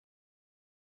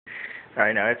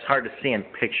I know, it's hard to see in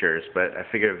pictures, but I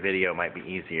figured a video might be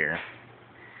easier.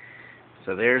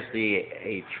 So there's the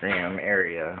atrium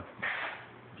area,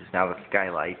 which is now the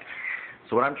skylight.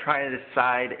 So what I'm trying to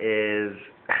decide is,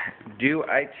 do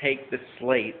I take the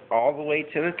slate all the way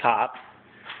to the top,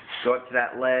 go up to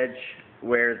that ledge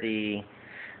where the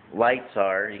lights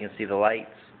are, you can see the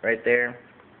lights right there,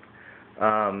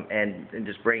 and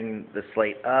just bring the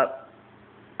slate up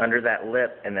under that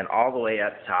lip and then all the way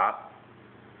up top?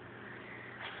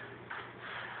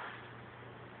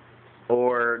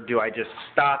 Or do I just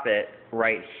stop it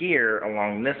right here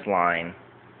along this line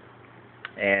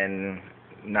and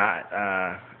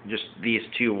not just these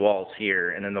two walls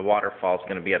here, and then the waterfall is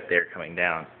going to be up there coming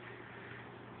down?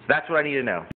 So that's what I need to know.